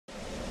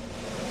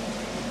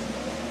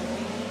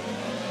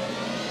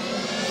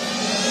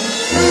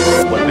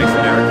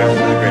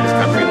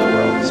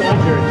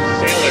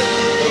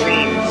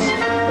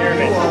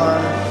You are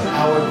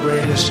our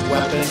greatest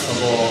weapon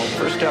of all.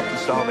 First step in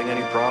solving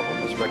any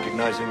problem is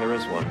recognizing there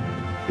is one.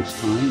 It's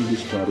time we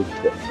started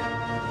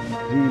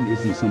death. Pain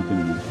isn't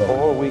something we felt.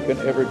 All we can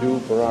ever do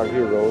for our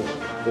heroes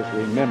is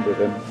remember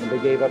them, and they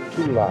gave up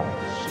two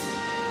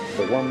lives,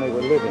 the one they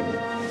were living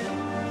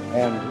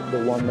and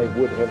the one they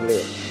would have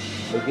lived.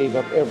 They gave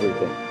up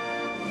everything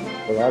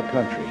for our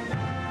country,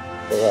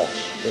 for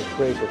us. They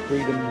pray for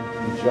freedom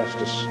and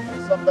justice.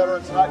 Some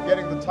veterans not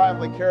getting the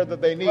timely care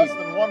that they need. Less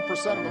than 1%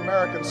 of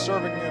Americans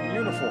serving in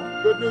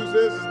uniform. Good news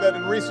is that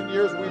in recent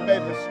years we've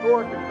made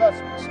historic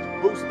investments to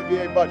boost the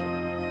VA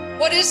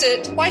budget. What is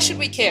it? Why should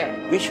we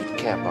care? We should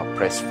care about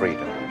press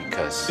freedom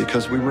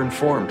because we were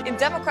informed. In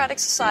democratic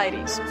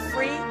societies,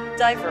 free,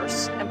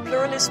 diverse, and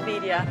pluralist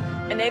media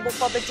enable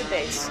public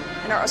debates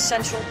and are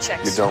essential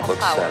checks You don't on look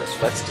power.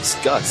 satisfied. Let's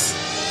discuss.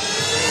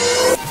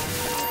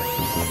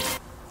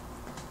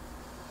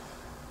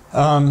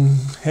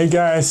 Hey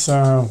guys,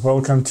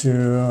 welcome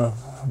to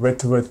Wet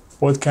to Wet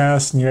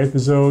podcast, new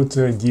episode,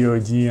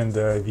 DoD and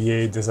the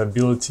VA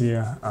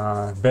disability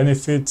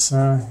benefits.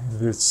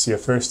 If it's your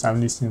first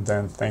time listening,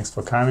 then thanks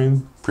for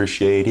coming.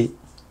 Appreciate it.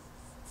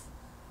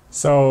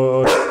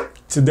 So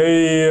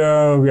today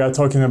we are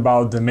talking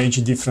about the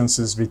major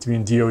differences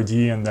between DoD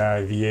and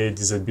VA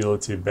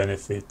disability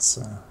benefits.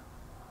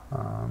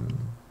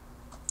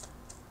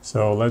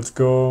 So let's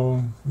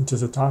go into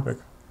the topic.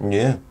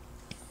 Yeah.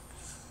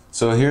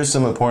 So here's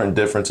some important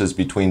differences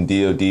between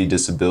DoD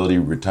disability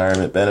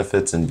retirement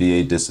benefits and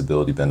VA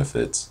disability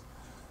benefits.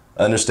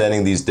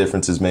 Understanding these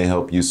differences may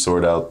help you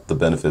sort out the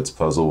benefits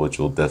puzzle, which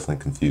will definitely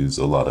confuse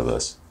a lot of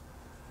us.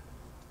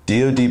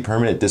 DoD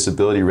permanent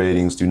disability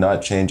ratings do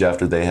not change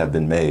after they have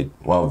been made,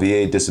 while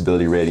VA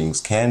disability ratings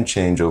can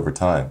change over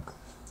time.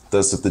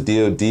 Thus, if the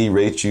DoD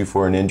rates you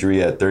for an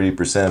injury at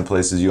 30% and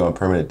places you on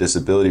permanent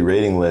disability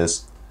rating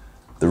list,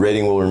 the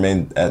rating will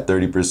remain at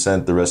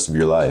 30% the rest of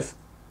your life.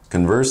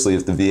 Conversely,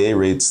 if the VA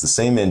rates the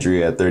same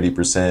injury at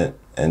 30%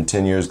 and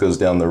 10 years goes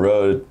down the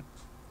road,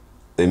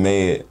 they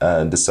may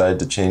decide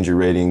to change your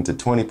rating to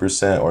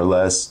 20% or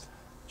less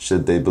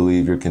should they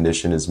believe your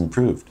condition is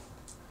improved.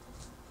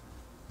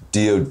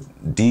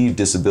 DoD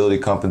disability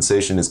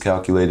compensation is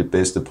calculated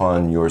based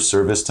upon your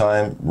service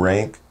time,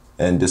 rank,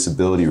 and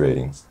disability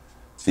rating.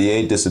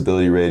 VA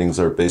disability ratings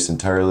are based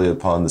entirely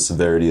upon the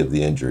severity of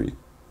the injury.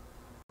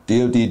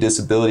 DoD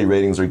disability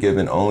ratings are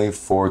given only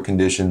for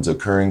conditions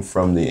occurring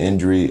from the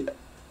injury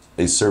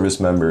a service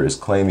member is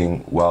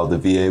claiming, while the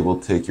VA will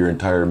take your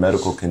entire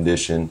medical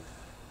condition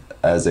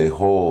as a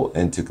whole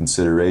into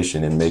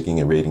consideration in making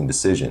a rating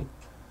decision.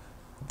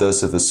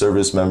 Thus, if a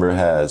service member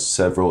has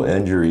several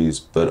injuries,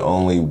 but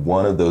only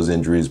one of those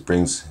injuries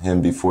brings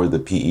him before the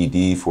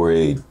PED for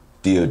a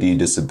DoD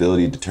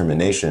disability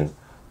determination,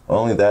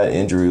 only that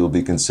injury will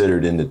be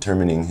considered in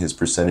determining his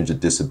percentage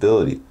of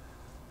disability.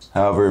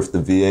 However, if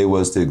the VA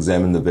was to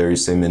examine the very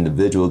same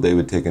individual, they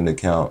would take into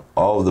account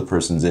all of the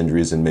person's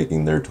injuries in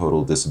making their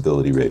total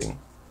disability rating.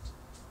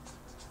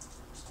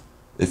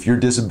 If your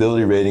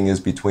disability rating is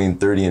between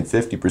 30 and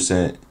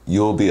 50%,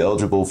 you will be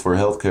eligible for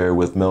healthcare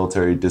with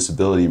military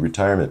disability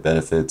retirement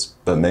benefits,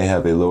 but may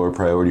have a lower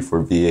priority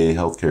for VA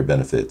healthcare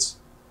benefits,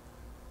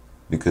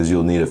 because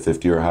you'll need a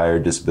 50 or higher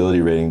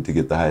disability rating to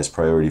get the highest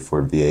priority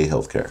for VA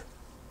healthcare.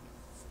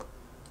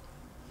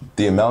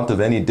 The amount of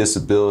any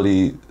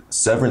disability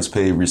severance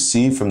pay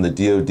received from the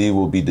DoD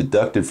will be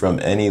deducted from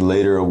any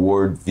later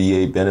award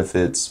VA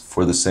benefits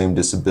for the same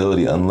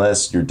disability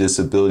unless your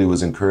disability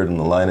was incurred in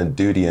the line of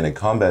duty in a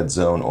combat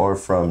zone or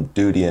from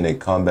duty in a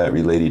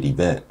combat-related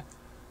event.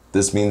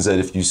 This means that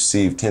if you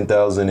receive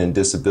 $10,000 in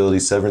disability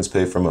severance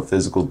pay from a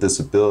physical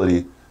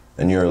disability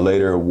and you are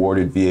later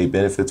awarded VA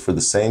benefits for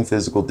the same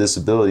physical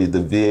disability,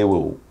 the VA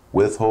will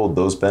withhold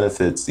those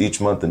benefits each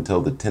month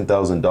until the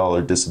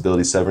 $10,000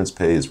 disability severance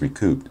pay is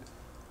recouped.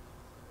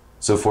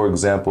 So for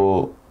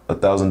example,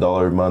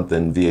 $1,000 a month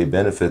in VA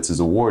benefits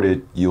is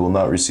awarded, you will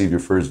not receive your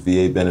first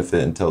VA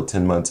benefit until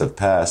 10 months have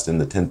passed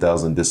and the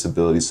 $10,000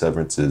 disability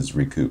severance is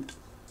recouped.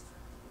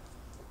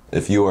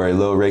 If you are a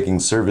low-ranking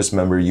service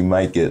member, you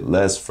might get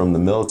less from the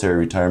military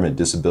retirement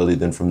disability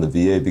than from the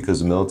VA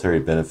because the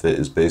military benefit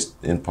is based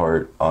in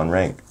part on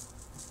rank.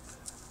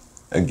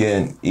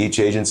 Again, each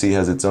agency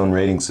has its own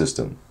rating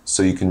system,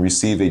 so you can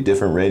receive a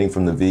different rating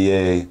from the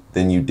VA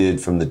than you did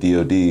from the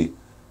DoD,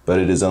 but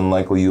it is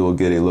unlikely you will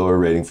get a lower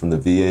rating from the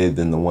VA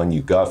than the one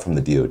you got from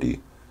the DoD.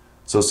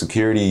 Social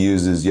Security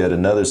uses yet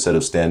another set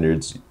of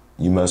standards.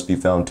 You must be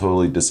found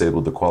totally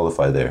disabled to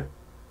qualify there.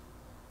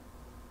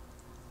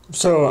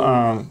 So,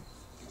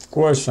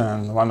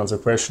 one of the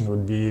questions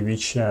would be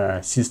which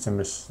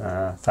system is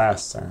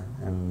faster,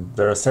 and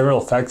there are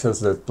several factors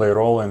that play a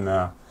role in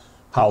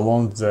how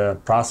long the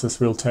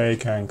process will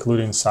take,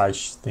 including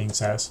such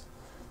things as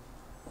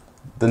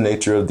the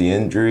nature of the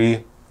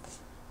injury,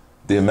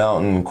 the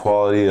amount and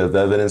quality of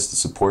evidence to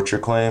support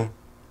your claim,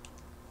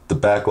 the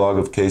backlog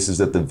of cases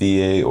that the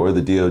VA or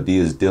the DoD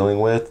is dealing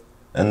with,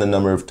 and the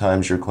number of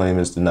times your claim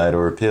is denied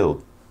or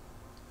appealed.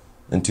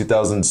 In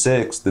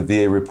 2006, the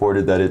VA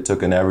reported that it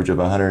took an average of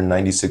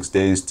 196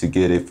 days to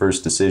get a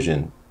first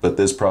decision, but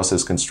this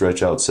process can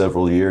stretch out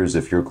several years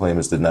if your claim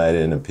is denied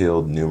and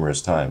appealed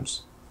numerous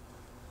times.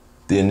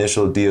 The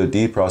initial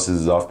DoD process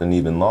is often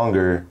even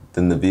longer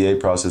than the VA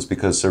process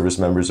because service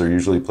members are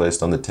usually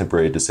placed on the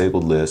temporary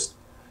disabled list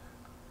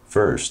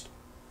first.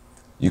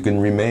 You can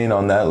remain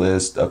on that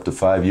list up to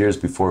 5 years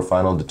before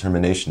final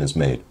determination is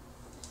made.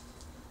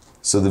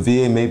 So the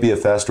VA may be a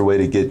faster way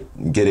to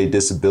get a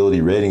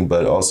disability rating,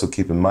 but also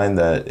keep in mind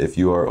that if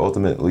you are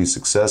ultimately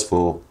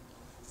successful,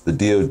 the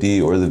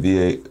DoD or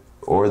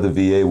the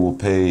VA will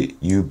pay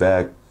you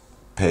back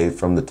pay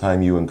from the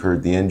time you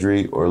incurred the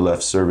injury or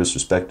left service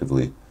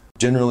respectively.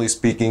 Generally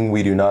speaking,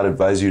 we do not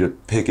advise you to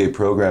pick a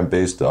program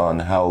based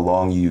on how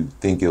long you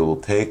think it will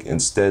take.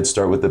 Instead,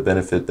 start with the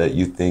benefit that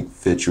you think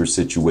fits your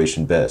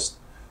situation best.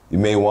 You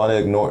may want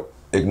to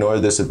ignore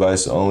this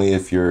advice only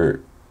if your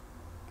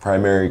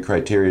primary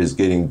criteria is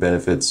getting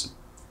benefits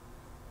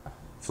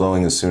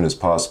flowing as soon as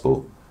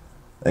possible.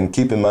 And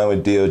keep in mind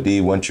with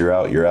DoD, once you're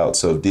out, you're out.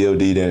 So if DoD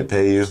didn't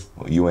pay you,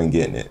 well, you ain't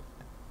getting it.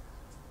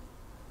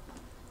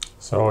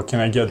 So can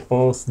I get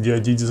both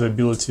DoD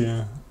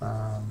disability,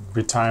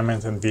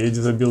 retirement, and VA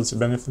disability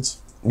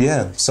benefits?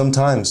 Yeah,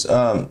 sometimes.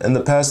 In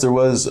the past, there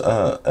was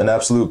an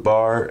absolute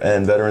bar,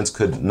 and veterans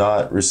could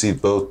not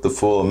receive both the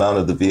full amount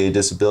of the VA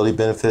disability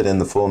benefit and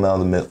the full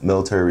amount of the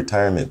military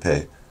retirement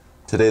pay.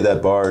 Today,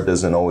 that bar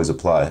doesn't always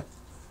apply.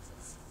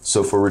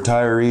 So for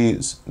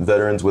retirees,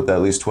 veterans with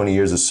at least 20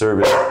 years of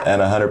service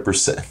and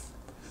 100%.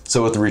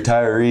 So with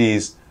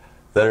retirees,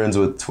 veterans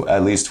with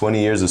at least 20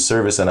 years of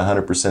service and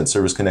 100%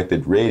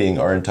 service-connected rating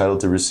are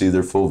entitled to receive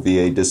their full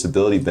VA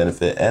disability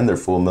benefit and their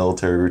full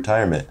military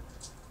retirement.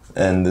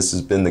 And this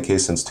has been the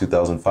case since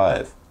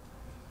 2005.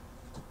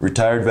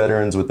 Retired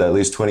veterans with at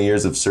least 20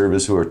 years of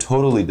service who are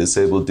totally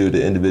disabled due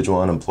to individual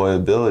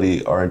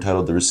unemployability are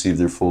entitled to receive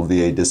their full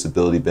VA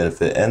disability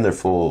benefit and their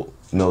full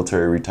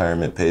military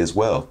retirement pay as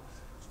well.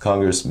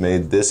 Congress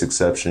made this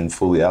exception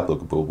fully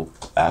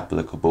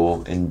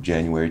applicable in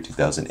January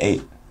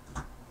 2008.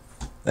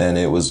 And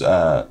it was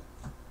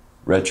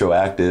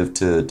retroactive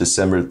to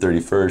December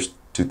 31st,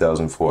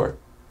 2004.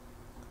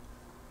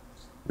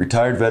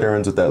 Retired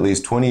veterans with at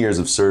least 20 years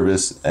of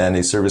service and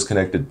a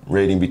service-connected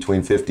rating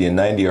between 50 and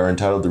 90 are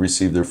entitled to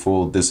receive their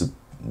full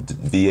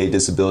VA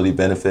disability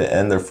benefit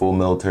and their full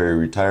military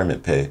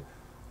retirement pay.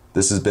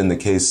 This has been the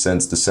case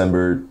since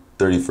December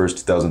 31st,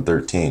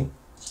 2013.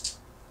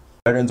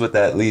 Veterans with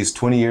at least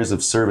 20 years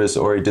of service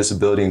or a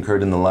disability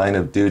incurred in the line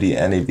of duty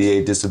and a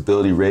VA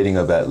disability rating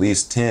of at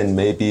least 10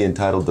 may be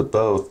entitled to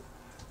both.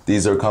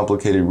 These are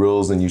complicated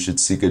rules, and you should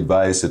seek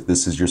advice if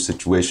this is your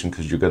situation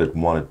because you're going to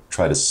want to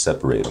try to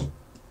separate them.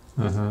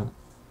 Mm-hmm.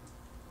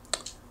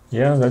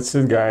 Yeah, that's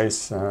it,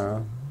 guys,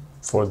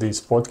 for this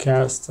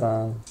podcast.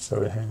 So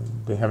do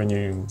you have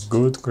any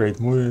great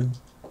movie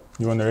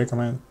you want to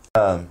recommend?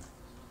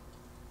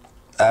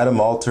 Adam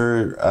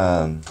Alter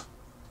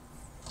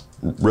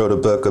wrote a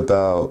book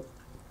about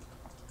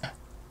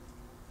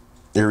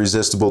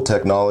irresistible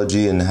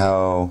technology and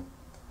how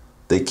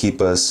they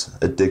keep us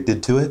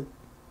addicted to it.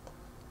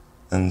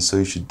 And so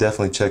you should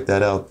definitely check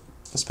that out,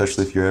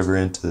 especially if you're ever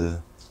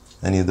into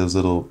any of those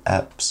little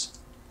apps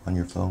on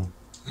your phone.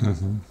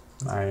 Mm-hmm.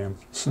 I am.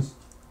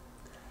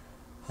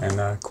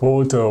 And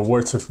quote or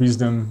words of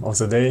wisdom of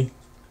the day.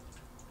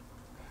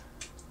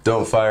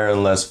 Don't fire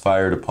unless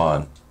fired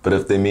upon, but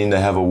if they mean to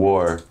have a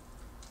war,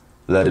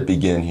 let it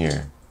begin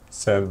here.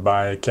 Said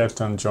by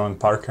Captain John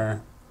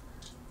Parker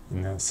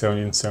in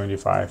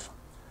 1775.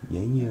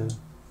 Yeah.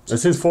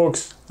 That's it,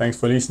 folks. Thanks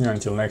for listening.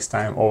 Until next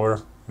time,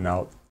 over and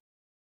out.